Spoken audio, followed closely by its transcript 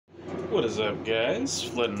What is up, guys?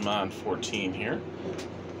 floodinmon14 here.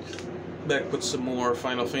 Back with some more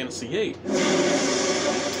Final Fantasy VIII.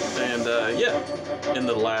 And, yeah, in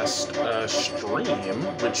the last stream,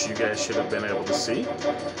 which you guys should have been able to see,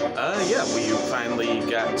 yeah, we finally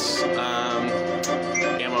got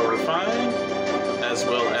ammo refined, as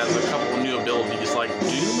well as a couple new abilities like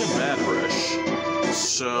Doom and Mad Rush.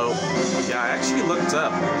 So, yeah, I actually looked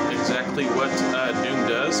up exactly what Doom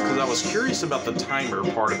does, because I was curious about the timer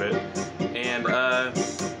part of it. And,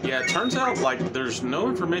 yeah, it turns out, like, there's no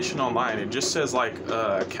information online. It just says, like,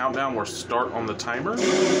 a countdown will start on the timer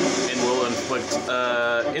and will inflict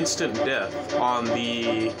instant death on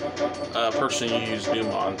the person you use Doom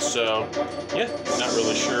on. So, yeah, not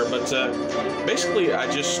really sure. But, basically, I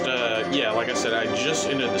just, yeah, like I said, I just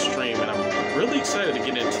ended the stream, and I'm really excited to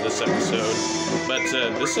get into this episode. But,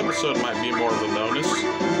 this episode might be more of a bonus,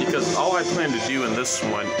 because all I plan to do in this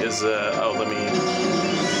one is, oh, let me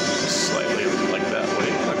slightly like that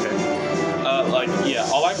way, okay. Like, yeah,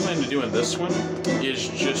 all I plan to do in this one is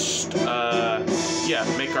just, yeah,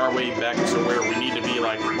 make our way back to where we need to be,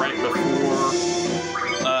 like, right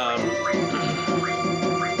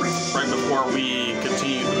before we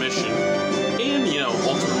continue the mission. And, you know,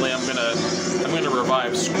 ultimately I'm gonna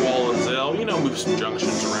revive Squall and Zell, you know, move some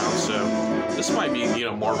junctions around, so this might be, you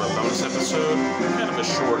know, more of a bonus episode, kind of a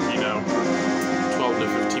short, you know, 12 to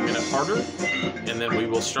 15 minute parter, and then we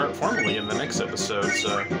will start formally in the next episode.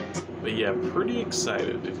 So, but yeah, pretty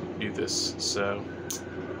excited to do this. So,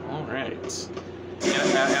 all right,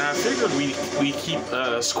 and I figured we keep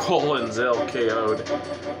Squall and Zell KO'd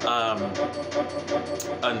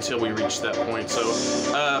until we reach that point. So,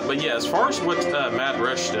 but yeah, as far as what Mad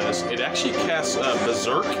Rush does, it actually casts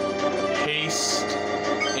Berserk, Haste,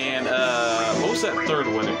 and what was that third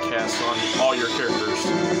one it casts on all your characters?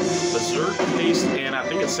 Berserk, Haste, and I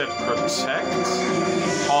think it said Protect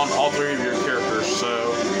on all three of your characters.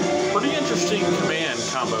 So, pretty interesting command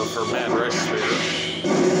combo for Mad Rush there.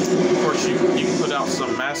 Of course, you can put out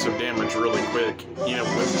some massive damage really quick, you know,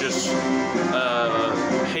 with just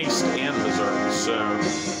Haste and Berserk. So,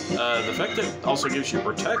 the fact that it also gives you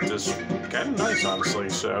Protect is kind of nice, honestly.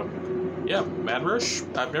 So, yeah, Mad Rush,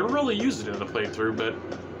 I've never really used it in a playthrough, but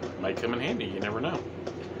might come in handy, you never know.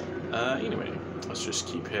 Anyway, let's just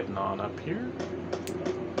keep heading on up here.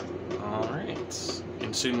 Alright,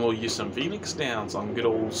 and soon we'll use some Phoenix Downs on good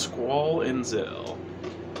old Squall and Zell.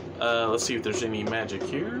 Let's see if there's any magic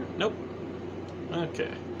here. Nope.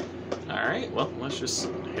 Okay. Alright, well, let's just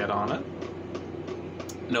head on up.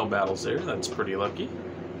 No battles there, that's pretty lucky.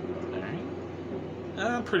 Alright.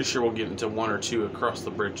 I'm pretty sure we'll get into one or two across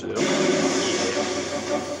the bridge, though.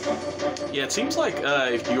 Yeah, it seems like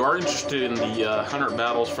if you are interested in the 100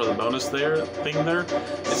 battles for the bonus there, it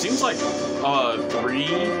seems like 3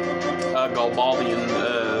 Galbadian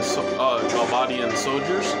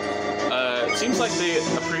soldiers. It seems like they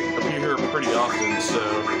appear here pretty often, so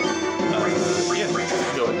yeah,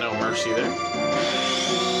 go with no mercy there.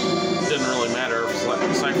 Doesn't really matter if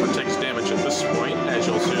Seifer takes damage at this point, as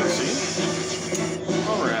you'll soon see.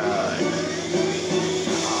 Alright.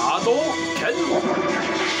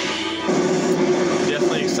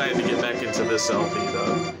 Definitely excited to get back into this Selphie,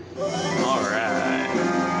 though. Alright.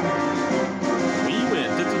 We win.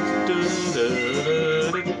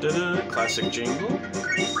 Classic jingle.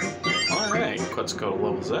 Alright, Quetzalcoatl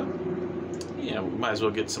levels up. Yeah, we might as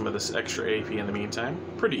well get some of this extra AP in the meantime.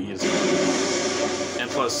 Pretty easy. And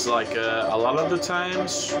plus, like, a lot of the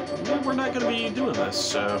times, we're not going to be doing this,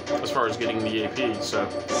 so, as far as getting the AP, so.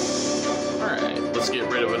 Alright, let's get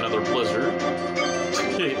rid of another Blizzard.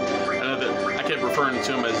 I kept referring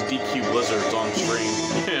to him as DQ Blizzards on stream,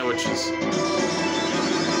 yeah, which is,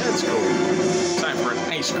 that's cool. Time for an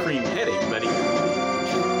ice cream headache, buddy.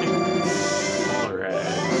 Alright.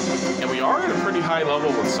 And we are at a pretty high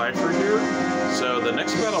level with Seifer here, so the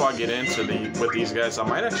next battle I get into with these guys, I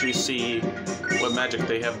might actually see what magic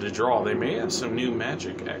they have to draw. They may have some new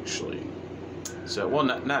magic, actually. So, well,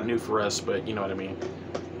 not new for us, but you know what I mean.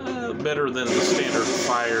 Better than the standard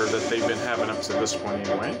fire that they've been having up to this point,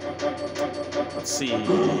 anyway. Let's see.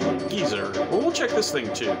 Geezer. Well, we'll check this thing,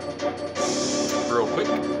 too. Real quick.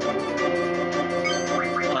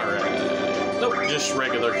 Alright. Nope, just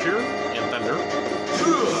regular Cure and Thunder.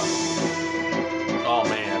 Oh,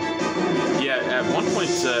 man. Yeah, at one point,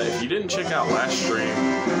 if you didn't check out last stream,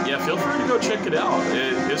 yeah, feel free to go check it out.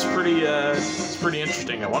 It's pretty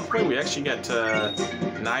interesting. At one point, we actually got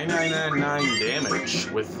 9999 damage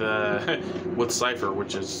with Seifer,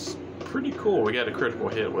 which is pretty cool. We got a critical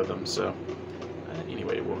hit with him. So,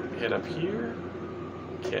 anyway, we'll head up here.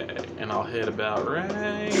 Okay, and I'll hit about right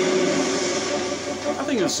I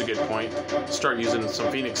think this is a good point. Start using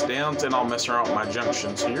some Phoenix Downs, and I'll mess around with my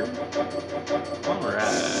junctions here. Alright.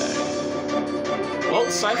 Well,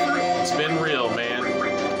 Seifer, it's been real, man.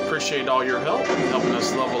 Appreciate all your help, helping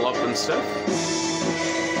us level up and stuff.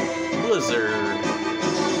 Blizzard.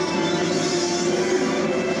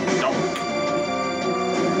 Donk.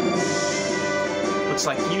 Looks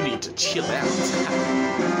like you need to chill out.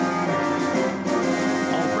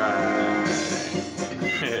 Alright.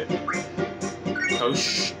 Oh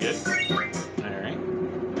shit. Alright.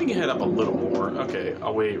 We can head up a little more. Okay,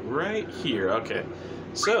 I'll wait right here. Okay.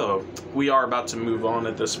 So, we are about to move on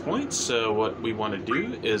at this point, so what we want to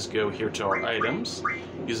do is go here to our items,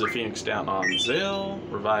 use the Phoenix Down on Zell,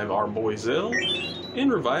 revive our boy Zell,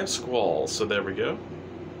 and revive Squall. So there we go.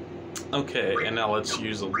 Okay, and now let's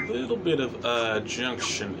use a little bit of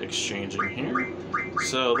junction exchanging here.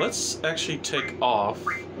 So let's actually take off,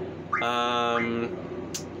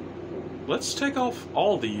 let's take off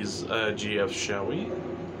all these GFs, shall we?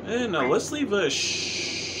 And let's leave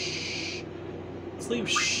leave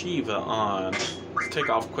Shiva on. Let's take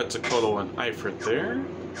off Quetzalcoatl and Ifrit there.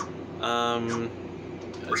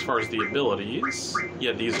 As far as the abilities,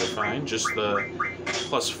 yeah, these are fine. Just the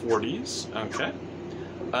plus 40s. Okay.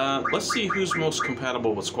 Let's see who's most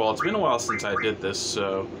compatible with Squall. It's been a while since I did this,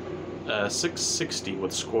 so 660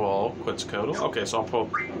 with Squall, Quetzalcoatl. Okay, so I'll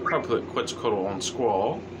probably put Quetzalcoatl on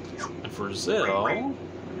Squall. And for Zell,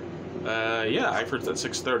 yeah, Ifrit's at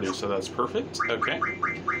 630, so that's perfect. Okay,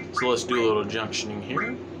 so let's do a little junctioning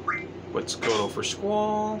here. Quetzalcoatl for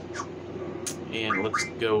Squall, and let's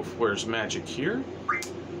go. Where's magic here?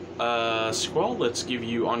 Squall, let's give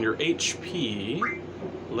you on your HP.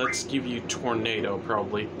 Let's give you Tornado,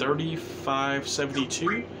 probably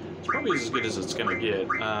 3572. It's probably as good as it's gonna get.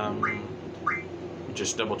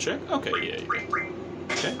 Just double check. Okay, yeah.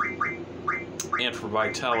 Okay. And for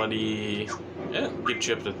Vitality, yeah, get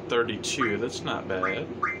you up to 32. That's not bad.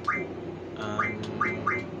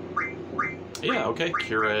 Yeah, okay,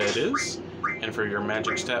 Cura it is. And for your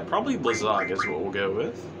magic stat, probably Blizzaga is what we'll go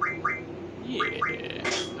with. Yeah.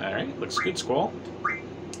 Alright, looks good, Squall.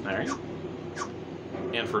 Alright.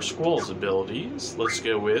 And for Squall's abilities, let's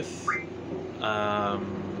go with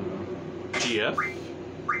GF.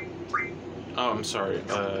 Oh, I'm sorry.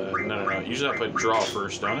 No. Usually I put draw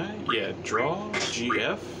first, don't I? Yeah, draw,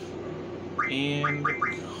 GF, and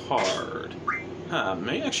card. Huh,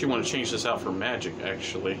 may actually want to change this out for magic,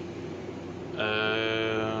 actually.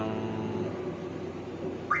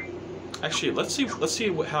 Actually, let's see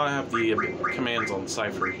how I have the commands on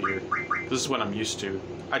Seifer here. This is what I'm used to.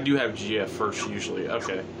 I do have GF first usually.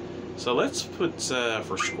 Okay, so let's put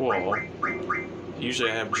for Squall.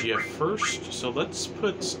 Usually I have GF first, so let's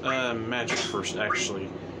put magic first. Actually,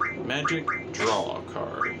 magic draw a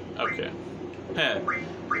card. Okay,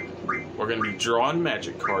 we're gonna be drawing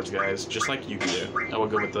magic cards, guys, just like Yu-Gi-Oh. And we'll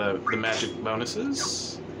go with the magic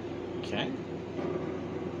bonuses. Okay.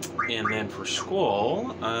 And then for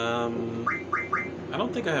Squall, I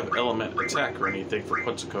don't think I have element attack or anything for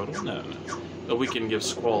Quetzalcoatl. No. But we can give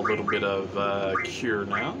Squall a little bit of cure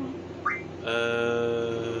now.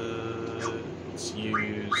 Let's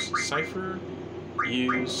use Seifer.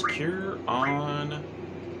 Use cure on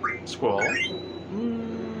Squall.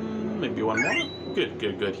 Maybe one more.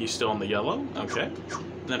 Good. He's still in the yellow. Okay.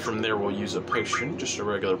 And then from there we'll use a potion, just a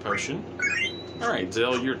regular potion. Alright,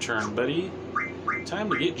 Zell, your turn, buddy. Time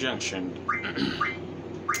to get junctioned.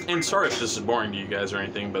 And sorry if this is boring to you guys or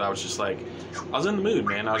anything, but I was just like, I was in the mood,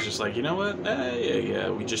 man. I was just like, you know what? Yeah,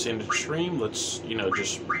 we just ended the stream. Let's,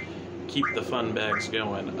 just keep the fun bags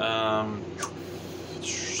going.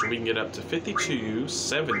 So we can get up to 52,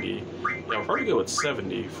 70. Yeah, I'll probably go with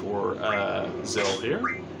 70 for Zell here.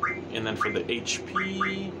 And then for the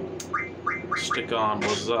HP, stick on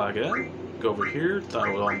Blizzaga. Go over here,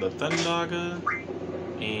 throw on the Thundaga.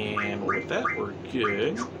 And with that, we're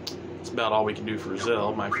good. That's about all we can do for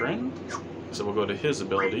Zell, my friend. So we'll go to his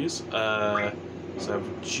abilities. So I have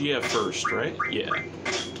GF first, right? Yeah.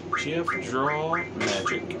 GF, draw,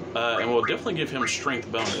 magic. And we'll definitely give him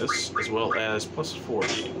strength bonus, as well as plus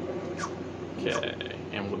 40. Okay.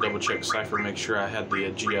 And we'll double check Seifer, make sure I had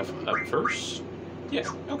the GF up first. Yeah,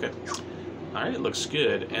 okay. Alright, looks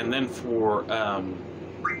good. And then for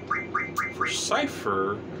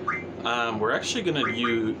Seifer, we're actually going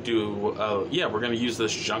to we're going to use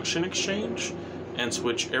this junction exchange and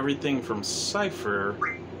switch everything from Seifer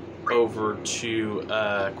over to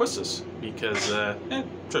Quistis, because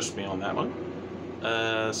trust me on that one.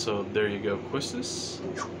 So there you go, Quistis.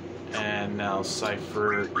 And now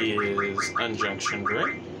Seifer is unjunctioned,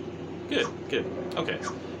 right? Good. Okay.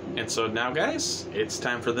 And so now, guys, it's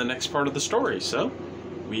time for the next part of the story. So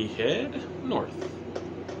we head north.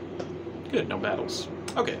 Good, no battles.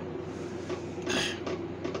 Okay.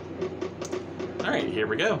 Alright, here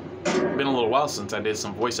we go. Been a little while since I did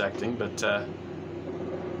some voice acting, but the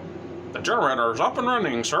generator's up and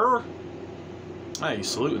running, sir. Ah, he's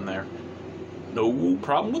saluting there. No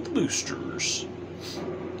problem with the boosters.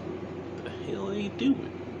 The hell are they doing?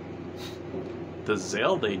 The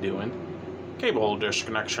Zell they doing? Cable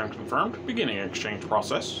disconnection confirmed. Beginning exchange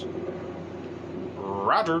process.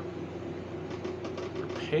 Roger.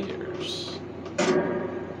 Repairs.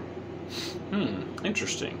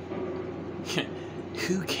 Interesting.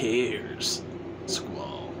 Who cares?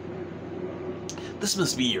 Squall. This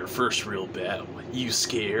must be your first real battle. You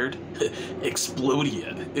scared?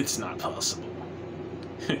 Explodia. It's not possible.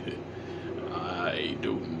 I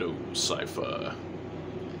don't know, Seifer.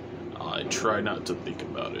 I try not to think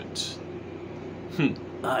about it.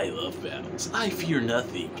 I love battles. I fear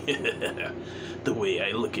nothing. The way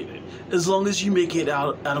I look at it, as long as you make it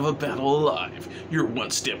out of a battle alive, you're one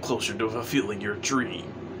step closer to fulfilling your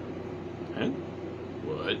dream. Huh?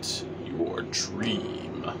 What? Your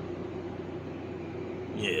dream?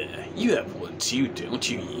 Yeah, you have one too, don't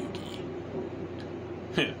you,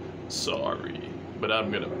 Yugi? Sorry, but I'm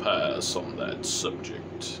gonna pass on that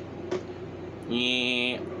subject.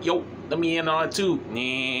 Yeah, yo, let me in on it too.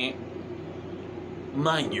 Yeah.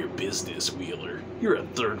 Mind your business, Wheeler. You're a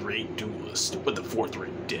third-rate duelist with a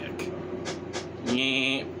fourth-rate deck.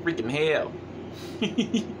 Yeah, freaking hell.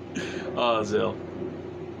 Oh, Zell.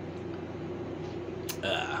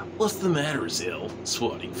 What's the matter, Zell?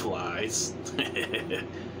 Swatting flies.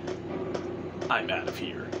 I'm out of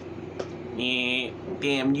here. Yeah,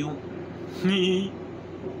 damn you.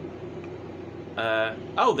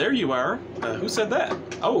 Oh, there you are. Who said that?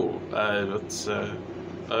 Oh, let's,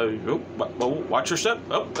 watch your step.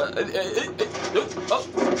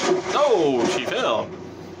 Oh, she fell.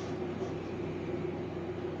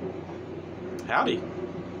 Howdy.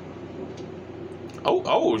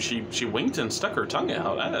 Oh, she winked and stuck her tongue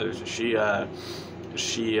out. She like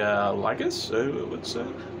us? What's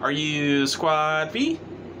are you Squad V?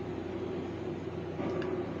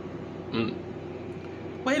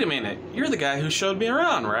 Wait a minute, you're the guy who showed me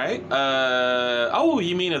around, right? Oh,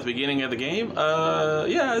 you mean at the beginning of the game?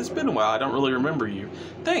 Yeah, it's been a while, I don't really remember you.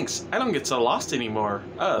 Thanks, I don't get so lost anymore.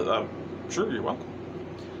 Sure, you're welcome.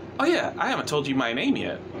 Oh yeah, I haven't told you my name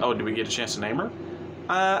yet. Oh, did we get a chance to name her?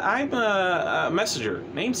 I'm a messenger,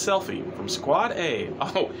 named Selphie, from Squad A.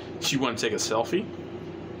 Oh, you want to take a selfie?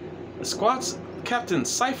 The squad's Captain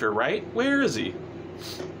Seifer, right? Where is he?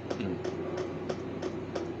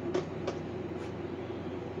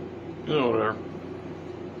 Oh, there.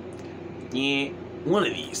 Yeah, one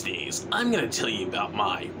of these days, I'm gonna tell you about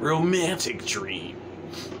my romantic dream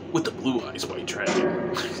with the blue eyes white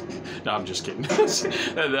dragon. No, I'm just kidding.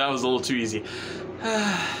 That was a little too easy.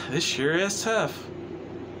 This sure is tough.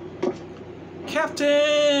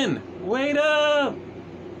 Captain! Wait up!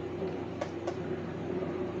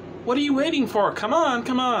 What are you waiting for? Come on,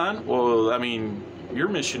 come on. Well, I mean, your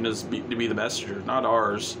mission is to be the messenger, not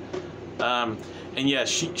ours. And yeah,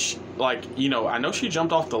 she like, you know, I know she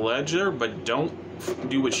jumped off the ledge there, but don't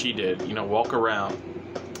do what she did, you know, walk around.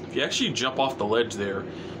 If you actually jump off the ledge there,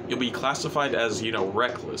 you'll be classified as, you know,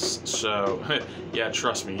 reckless. So, yeah,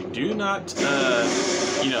 trust me, do not,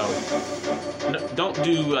 you know, don't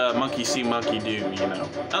do monkey see, monkey do, you know.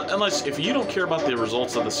 Unless, if you don't care about the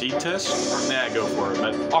results of the seed test, nah, go for it.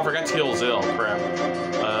 But, oh, I forgot to heal Zell, crap.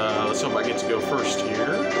 Let's hope I get to go first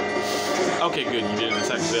here. Okay, good, you didn't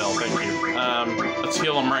attack Zell, thank you. Let's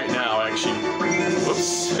heal him right now, actually.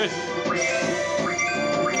 Whoops.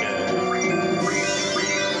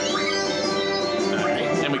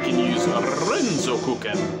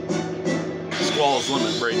 Renzokuken. Squall's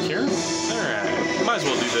limit break here. Alright. Might as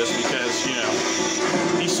well do this because, you know,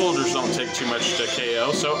 these soldiers don't take too much to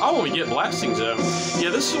KO. So, oh, we get Blasting Zone. Yeah,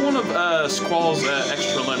 this is one of Squall's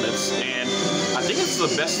extra limits, and I think it's the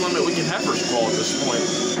best limit we can have for Squall at this point.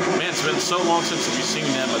 Man, it's been so long since we've seen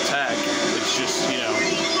him attack. It's just, you know.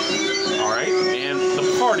 Alright, and the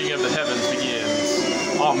parting of the heavens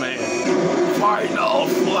begins. Oh, man. Final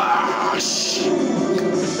Flash!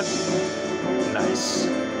 Nice.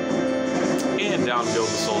 And down go the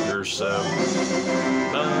soldiers, so.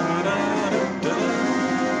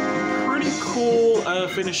 Pretty cool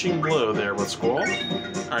finishing blow there with Squall.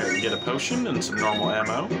 Alright, we get a potion and some normal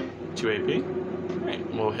ammo. 2 AP.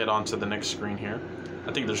 Alright, we'll head on to the next screen here.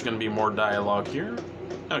 I think there's going to be more dialogue here.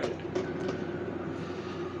 Okay.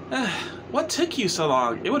 What took you so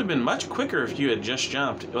long? It would have been much quicker if you had just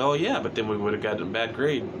jumped. Well, yeah, but then we would have gotten a bad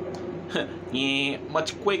grade. Yeah,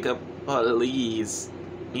 much quicker. Please.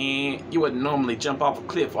 You wouldn't normally jump off a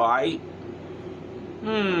cliff, alright?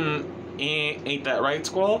 Ain't that right,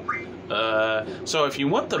 Squall? So if you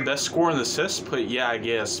want the best score in the SIS, put yeah, I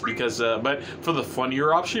guess, because, but for the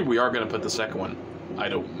funnier option, we are going to put the second one. I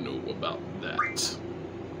don't know about that.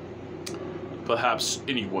 Perhaps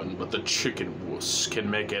anyone but the chicken wuss can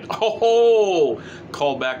make it. Oh,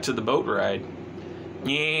 call back to the boat ride.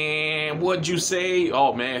 Yeah, what'd you say?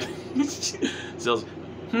 Oh, man. Zell's,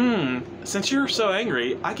 since you're so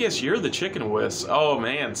angry, I guess you're the chicken wuss. Oh,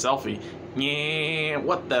 man, Selphie. Yeah,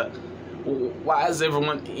 what the... Why is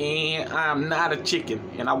everyone... Yeah, I'm not a chicken,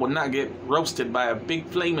 and I will not get roasted by a big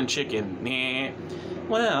flaming chicken. Yeah.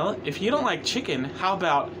 Well, if you don't like chicken, how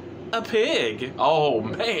about a pig? Oh,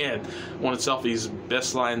 man. One of Selphie's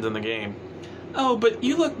best lines in the game. Oh, but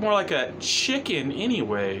you look more like a chicken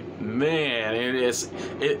anyway. Man,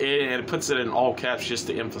 it puts it in all caps just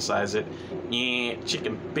to emphasize it. Yeah,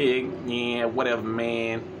 chicken, pig, yeah, whatever,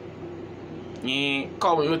 man. Yeah,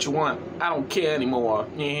 call me what you want. I don't care anymore.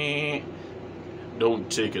 Yeah. Don't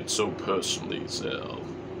take it so personally, Zell.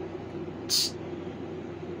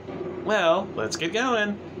 Well, let's get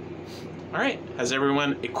going. Alright, has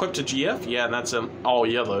everyone equipped a GF? Yeah, and that's all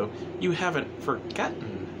yellow. You haven't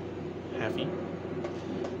forgotten, have you?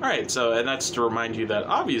 Alright, so, and that's to remind you that,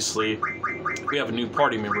 obviously, we have a new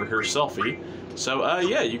party member here, Selphie. So,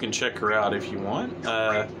 yeah, you can check her out if you want.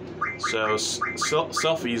 So,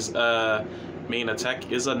 Selphie's main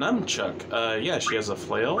attack is a nunchuck. Yeah, she has a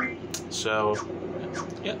flail. So,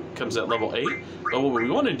 yeah, comes at level 8. But what we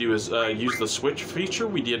want to do is use the switch feature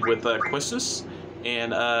we did with Quistis.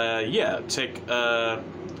 And, yeah, take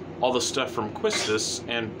all the stuff from Quistis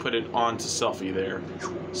and put it onto Selphie there.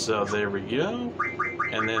 So, there we go.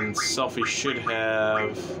 And then Selphie should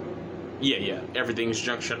have... Yeah, everything's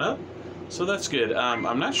junction up. So that's good.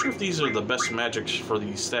 I'm not sure if these are the best magics for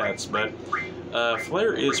these stats, but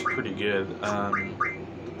Flare is pretty good.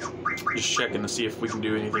 Just checking to see if we can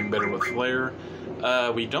do anything better with Flare.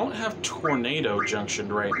 We don't have Tornado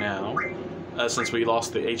junctioned right now, since we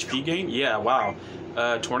lost the HP gain. Yeah, wow.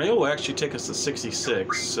 Tornado will actually take us to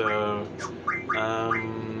 66, so...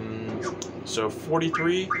 so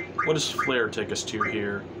 43. What does Flare take us to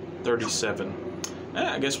here? 37.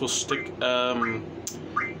 I guess we'll stick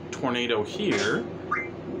Tornado here.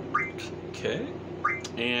 Okay.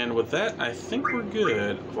 And with that, I think we're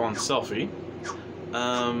good on Selphie.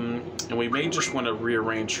 And we may just want to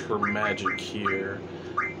rearrange her magic here.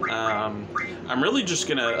 I'm really just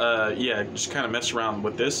gonna, yeah, just kind of mess around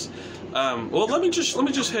with this. Well, let me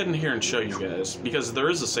just head in here and show you guys, because there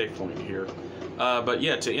is a save point here. But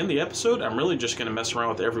yeah, to end the episode, I'm really just gonna mess around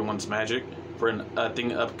with everyone's magic for a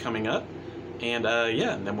thing coming up, and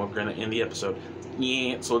yeah, and then we're gonna end the episode.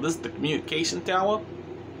 Yeah, so this is the communication tower.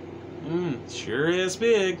 Sure is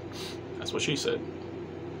big. That's what she said.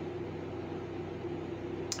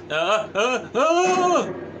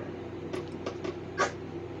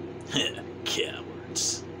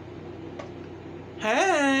 Cowards.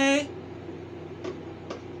 Hey!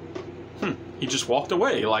 He just walked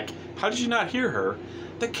away. Like, how did you not hear her?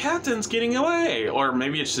 The captain's getting away! Or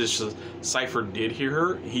maybe it's just Seifer did hear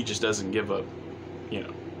her. He just doesn't give up, you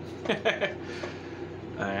know.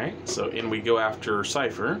 Alright, so in we go after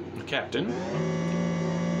Seifer, the captain.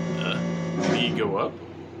 We go up.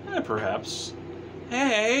 Perhaps.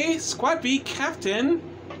 Hey, Squad B, Captain!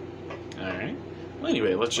 Alright. Well,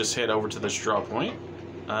 anyway, let's just head over to this draw point.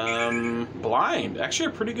 Blind. Actually,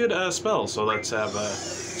 a pretty good spell, so let's have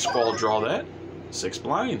Squall draw that. 6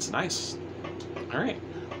 blinds. Nice. Alright.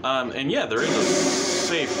 And yeah, there is a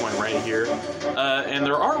save point right here. And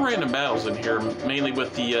there are random battles in here, mainly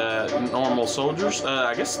with the normal soldiers.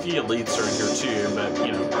 I guess the elites are in here too, but,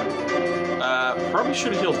 you know. Probably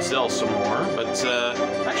should have healed Zell some more, but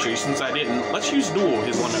actually, since I didn't, let's use Duel,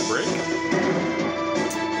 his limit break.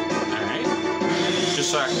 Alright.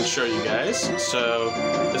 Just so I can show you guys. So,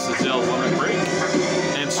 this is Zell's limit break.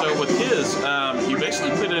 And so with his, you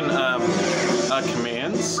basically put in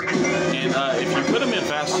commands, and if you put them in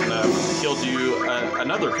fast enough, he'll do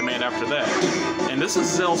another command after that. And this is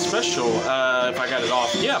Zell's special, if I got it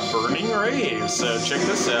off. Yeah, Burning Rays. So check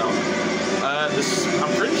this out.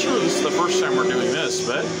 I'm pretty sure this is the first time we're doing this,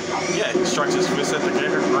 but yeah, he strikes his fist at the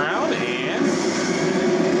ground, and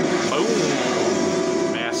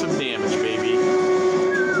boom! Massive damage, baby.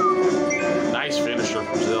 Nice finisher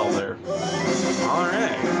from Zell there.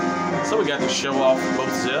 Alright. So we got to show off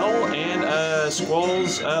both Zell and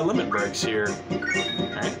Squall's limit breaks here.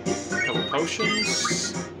 Alright. A couple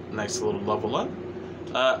potions. Nice little level up.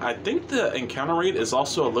 I think the encounter rate is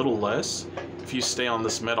also a little less if you stay on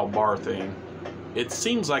this metal bar thing. It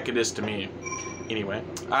seems like it is to me. Anyway,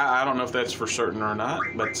 I don't know if that's for certain or not,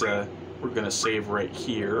 but we're going to save right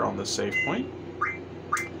here on the save point.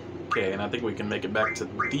 Okay, and I think we can make it back to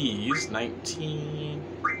these. 19...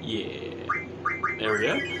 Yeah. There we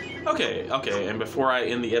go. Okay, and before I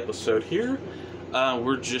end the episode here,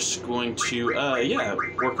 we're just going to, yeah,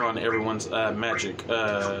 work on everyone's magic.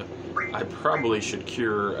 I probably should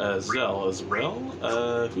cure Zell as well.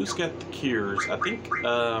 Who's got the cures? I think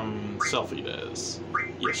Selphie does.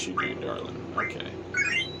 Yes, you do, darling. Okay.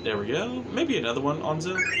 There we go. Maybe another one on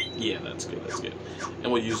Zell? Yeah, that's good, that's good.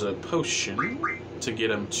 And we'll use a potion to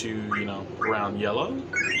get him to, you know, around yellow.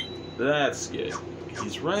 That's good.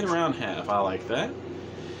 He's right around half. I like that.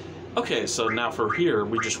 Okay, so now for here,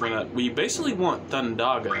 we just we basically want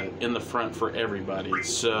Thundaga in the front for everybody.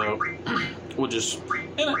 So we'll just,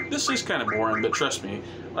 and this is kind of boring, but trust me,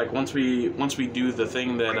 like once we do the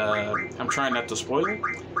thing that I'm trying not to spoil,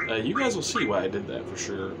 you guys will see why I did that for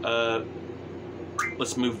sure.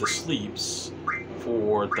 Let's move the sleeps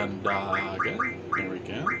for Thundaga. There we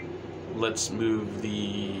go. Let's move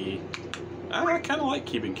the... I kind of like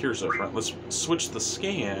keeping cures up front. Let's switch the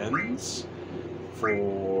scans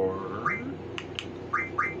for...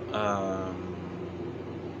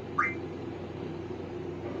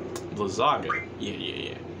 Lazaga.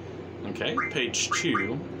 Yeah. Okay, page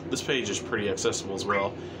 2. This page is pretty accessible as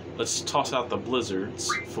well. Let's toss out the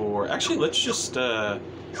blizzards for... Actually, let's just...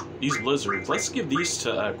 these blizzards, let's give these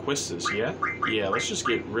to Quistis, yeah? Yeah, let's just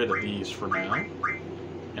get rid of these for now.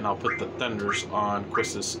 And I'll put the thunders on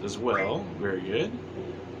Quistis as well. Very good.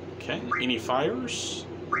 Okay, any fires?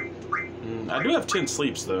 I do have 10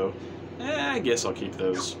 sleeps, though. I guess I'll keep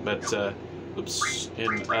those. But, oops.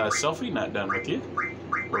 And Selphie, not done with you.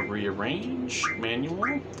 We'll rearrange.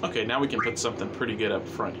 Manual. Okay, now we can put something pretty good up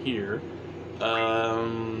front here.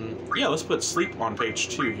 Yeah, let's put sleep on page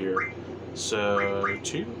 2 here. So,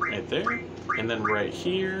 2 right there. And then right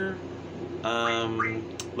here,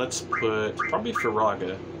 let's put probably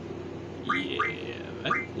Firaga. Yeah,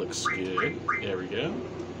 that looks good. There we go.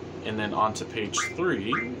 And then onto page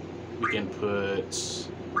 3, we can put...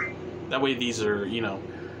 That way these are, you know...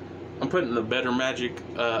 I'm putting the better magic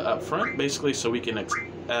up front, basically, so we can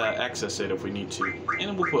access it if we need to.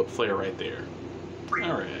 And we'll put Flare right there.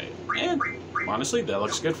 Alright. And, honestly, that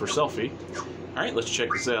looks good for Selphie. Alright, let's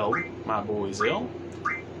check Zell, my boy Zell.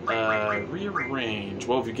 Rearrange.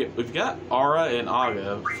 Well, we've got Aura and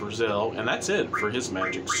Aga for Zell, and that's it for his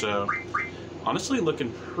magic, so honestly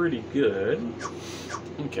looking pretty good.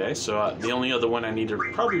 Okay, so the only other one I need to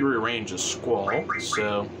probably rearrange is Squall,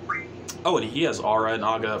 so... Oh, and he has Aura and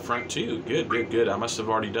Aga up front too. Good. I must have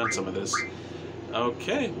already done some of this.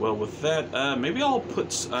 Okay, well with that, maybe I'll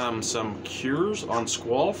put some cures on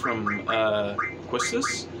Squall from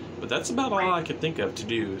Quistis, but that's about all I could think of to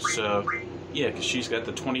do, so... Yeah, because she's got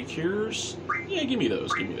the 20 cures. Yeah, give me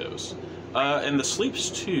those. And the sleeps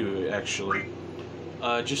too, actually.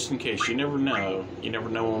 Just in case. You never know. You never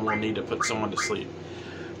know when we'll need to put someone to sleep.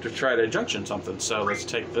 To try to junction something. So let's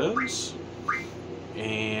take those.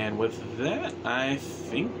 And with that, I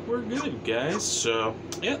think we're good, guys. So,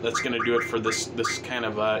 yeah, that's going to do it for this kind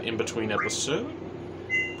of in-between episode.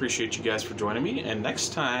 Appreciate you guys for joining me. And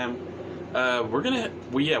next time...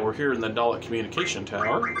 we're here in the Dalek Communication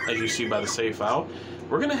Tower, as you see by the save file.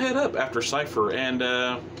 We're gonna head up after Seifer, and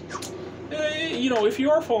you know, if you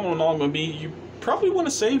are following along with me, you probably want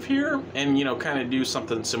to save here, and you know, kind of do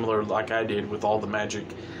something similar like I did with all the magic.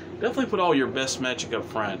 Definitely put all your best magic up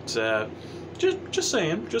front. Just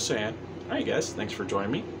saying. All right, guys, thanks for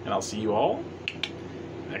joining me, and I'll see you all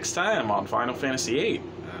next time on Final Fantasy VIII.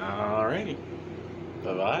 Alrighty,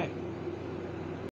 bye bye.